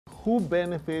who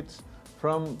benefits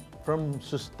from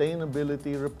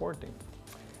sustainability reporting?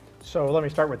 So let me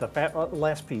start with the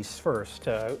last piece first.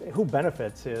 Who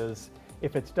benefits is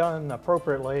if it's done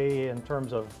appropriately in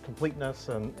terms of completeness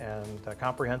and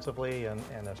comprehensively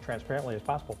and as transparently as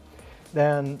possible,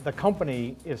 then the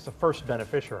company is the first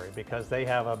beneficiary because they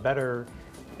have a better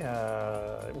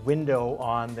window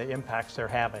on the impacts they're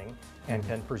having and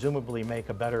can presumably make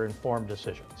a better informed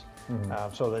decisions.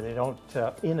 So that they don't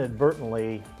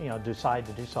inadvertently decide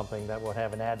to do something that will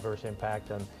have an adverse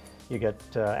impact, and you get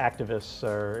activists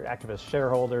or activist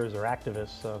shareholders or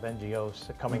activists of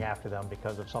NGOs coming after them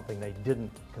because of something they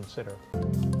didn't consider.